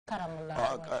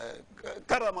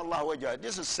Karamallah wajah.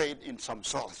 This is said in some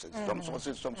sources. Some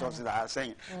sources are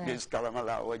saying this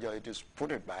Karamallah wajah, it is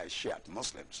put it by Shiite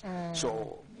Muslims.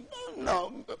 So,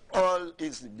 no,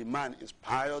 the man is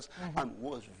pious and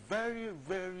was very,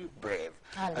 very brave.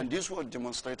 And this was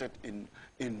demonstrated in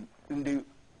the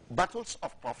battles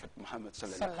of Prophet Muhammad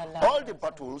sallallahu. All the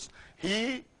battles,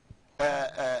 he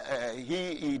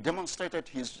demonstrated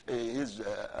his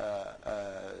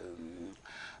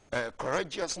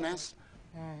courageousness.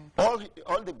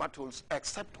 All the battles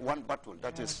except one battle,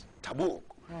 that is Tabuk.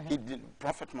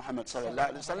 Prophet Muhammad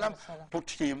sallallahu alaihi wasallam put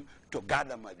him to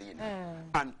gather Medina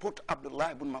and put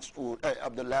Abdullah ibn Mas'ud,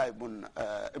 Abdullah ibn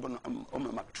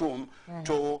Maktoum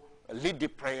to lead the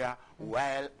prayer,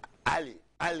 while Ali,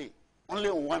 only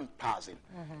one person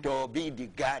to be the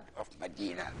guard of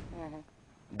Medina.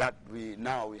 That we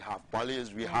have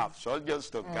police, we have soldiers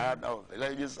to guard our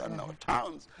villages and our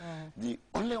towns. The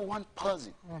only one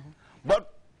person.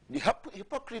 But the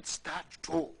hypocrites start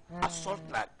to assault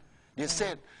that. They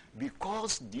said,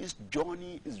 because this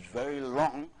journey is very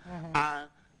long, and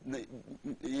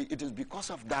it is because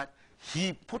of that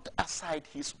he put aside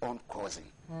his own cousin,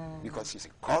 because he's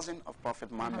a cousin of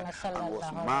Prophet Muhammad and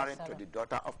was married to the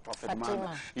daughter of Prophet Muhammad.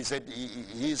 He said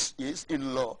his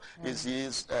in-law is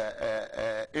his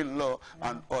in-law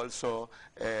and also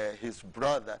his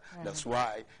brother. That's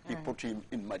why he put him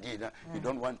in Medina. He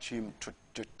don't want him to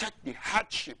take the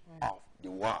hardship of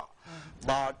the war.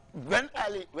 But when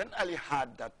Ali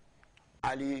heard that,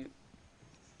 Ali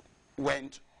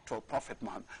went to Prophet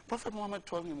Muhammad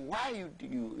told him, why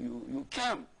you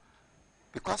came?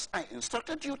 Because I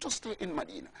instructed you to stay in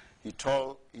Medina. He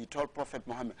told Prophet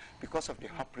Muhammad, because of the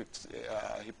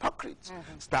hypocrites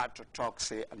start to talk,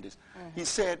 say, and this. He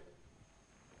said,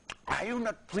 are you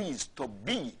not pleased to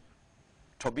be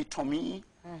to me?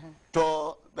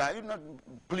 Are you not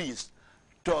pleased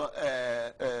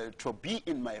to be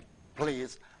in my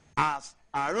place as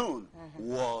Aaron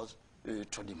was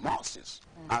to the Moses?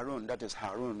 Aaron, that is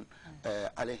Harun,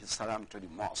 alayhi salam, to the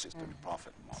Moses, to the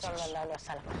Prophet Moses.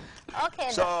 Okay,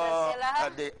 so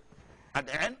at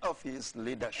the end of his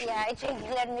leadership, yeah, I think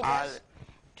let me just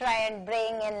try and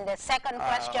bring in the second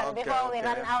question before we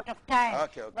run out of time.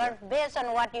 But based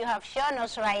on what you have shown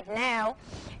us right now,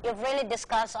 you've really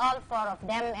discussed all four of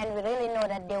them, and we really know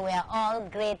that they were all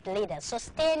great leaders.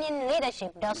 Sustaining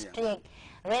leadership does take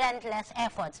relentless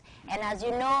efforts. And as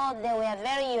you know, they were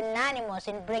very unanimous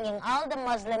in bringing all the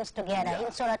Muslims together.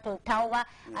 In Surah Al-Tawbah,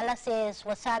 Allah says,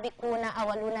 وَسَابِقُونَ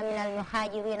أَوَلُونَ مِنَ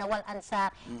الْمُهَاجِرِينَ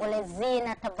وَالْأَنصَارِ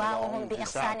وَالَّذِينَ تَبَعُوهُمْ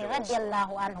بِإِحْسَانٍ رَضِيَ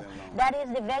اللَّهُ عَنْهُمْ. That is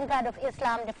the vanguard of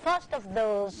Islam, the first of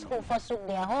those who forsook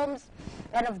their homes,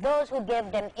 and of those who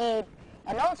gave them aid,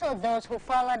 and also those who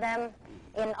followed them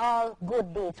in all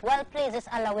good deeds. Well pleases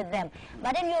Allah with them.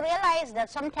 But then you realize that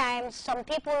sometimes some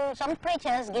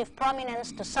preachers give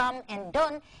prominence to some and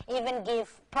don't even give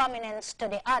prominence to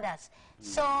the others.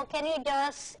 So can you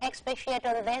just expatiate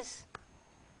on this?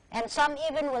 And some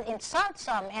even will insult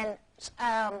some, and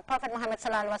Prophet Muhammad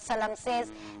sallallahu alaihi wasallam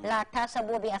says, "La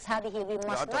tasabu bi ashabihi." We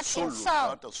must not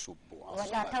insult.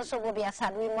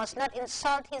 We must not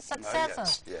insult his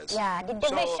successors. Yeah, the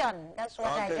division. That's what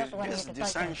I just wanted to touch on.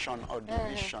 This dissension or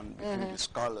division between the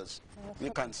scholars, we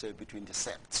can say between the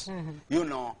sects. You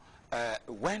know,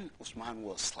 when Usman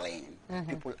was slain,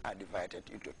 people are divided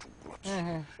into two groups.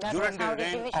 During the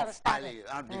reign of Ali,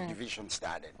 how the division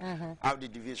started,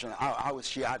 how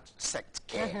Shiite sect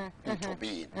came into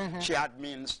being. Shiite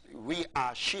means we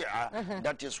are Shia,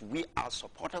 that is, we are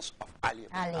supporters of Ali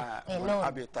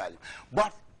Abi Talib.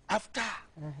 But after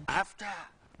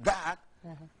that,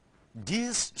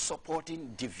 this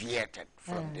supporting deviated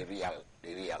from the real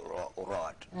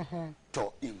road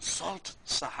to insult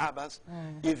Sahabas,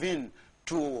 even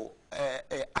to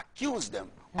accuse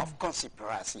them of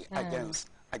conspiracy against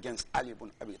Ali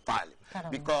ibn Abi Talib,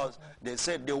 because they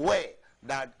said the way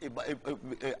that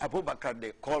Abu Bakr,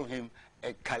 they call him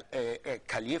a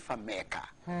Khalifa maker,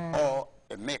 or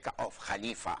a maker of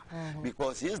Khalifa,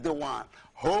 because he's the one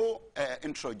who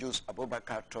introduced Abu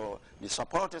Bakr to the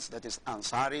supporters, that is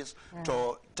Ansaris,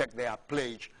 to take their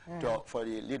pledge for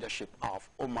the leadership of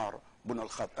Umar ibn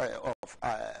al-Khattab, of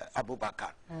Abu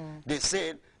Bakr. They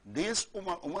said this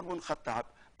Umar ibn Khattab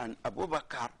and Abu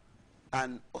Bakr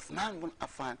and Uthman ibn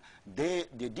Affan, they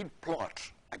did plot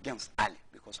against Ali,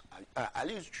 because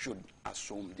Ali should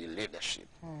assume the leadership.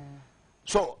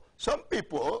 So some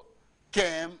people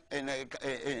came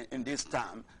in this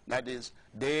time, that is,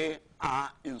 they are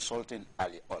insulting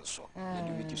Ali also,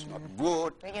 which is not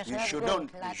good. You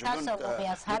shouldn't, because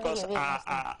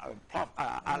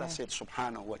Allah said,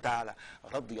 subhanahu wa ta'ala,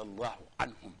 radiyallahu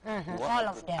anhum, all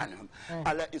of them.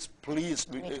 Allah is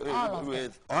pleased with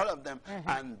all of them,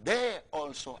 and they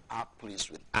also are pleased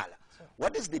with Allah.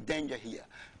 What is the danger here?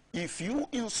 If you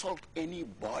insult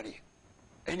anybody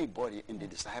in the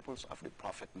disciples of the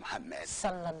Prophet Muhammad,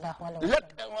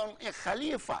 let alone a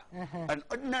Khalifa, an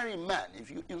ordinary man,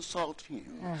 if you insult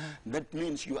him, that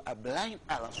means you are blind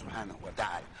Allah subhanahu wa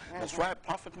ta'ala. That's why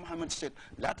Prophet Muhammad said,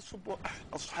 لا تسبوا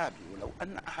أصحابي ولو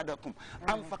أن أحدكم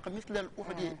أنفق مثل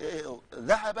الأحد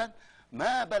ذهبا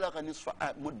ما بلغ نصف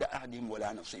مد أحدهم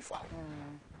ولا نصيفه.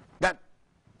 That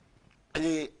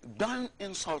don't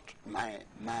insult my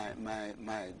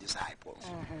disciples.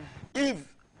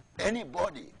 If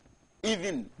anybody,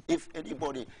 even if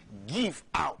anybody give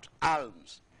out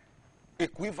alms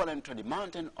equivalent to the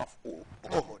mountain of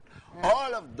Uhud,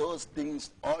 all of those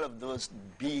things, all of those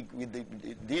big, with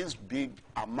this big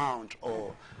amount,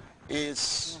 or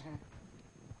is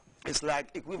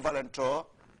like equivalent to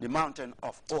the mountain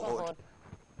of Uhud,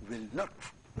 will not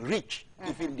reach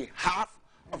even the half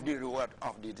of the reward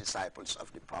of the disciples of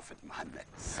the Prophet Muhammad.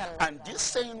 And this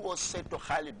saying was said to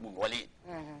Khalid bin Walid.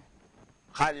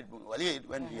 Khalid bin Walid,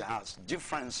 when he has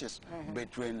differences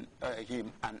between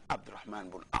him and Abdurrahman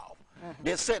bin Auf.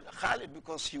 They said Khalid,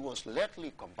 because he was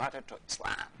lately converted to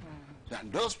Islam.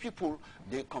 And those people,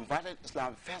 they converted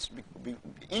Islam first.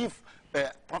 If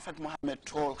Prophet Muhammad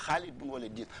told Khalid bin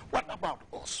Walid this, what about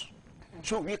us?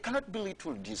 So we cannot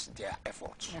belittle their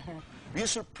efforts. We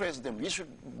should praise them. We should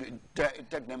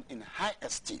take them in high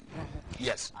esteem.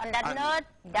 Yes. On that note,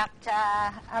 Dr.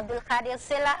 Abdul Qadir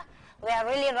Silla, we are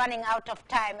really running out of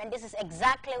time, and this is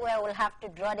exactly where we'll have to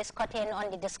draw this curtain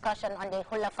on the discussion on the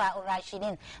Khulafa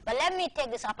ur-Rashidin. But let me take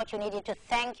this opportunity to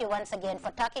thank you once again for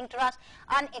talking to us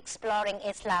on exploring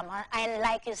Islam. And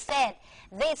like you said,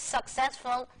 these successors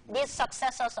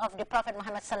of the Prophet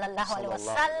Muhammad sallallahu alaihi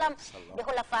wasallam, the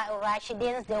Khulafa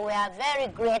ur-Rashidin, they were very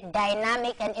great,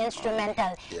 dynamic, and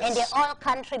instrumental, and they all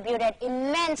contributed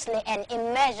immensely and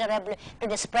immeasurably to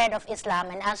the spread of Islam.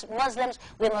 And as Muslims,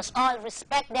 we must all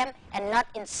respect them and not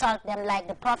insult them, like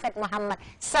the Prophet Muhammad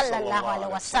sallallahu alaihi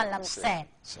wasallam said.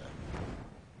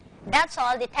 That's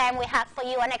all the time we have for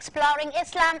you on Exploring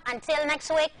Islam. Until next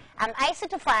week, I'm Aisha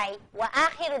Tufai, wa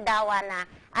akhiru dawana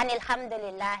anil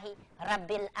hamdulillahi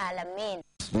rabbil alamin.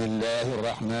 Bismillahir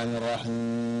Rahmanir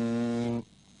Rahim.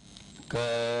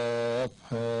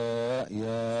 Kaf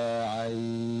ya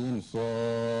ayn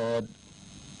sad.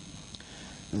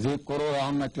 ذكر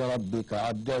رحمة ربك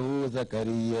عبده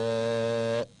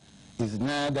زكريا إذ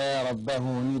نادى ربه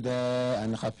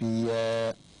نداء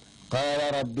خفيا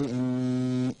قال رب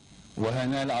إني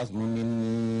وهن العظم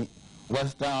مني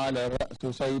واستعل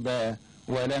الرأس شيبا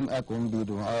ولم أكن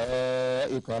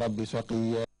بدعائك رب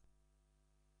شقيا.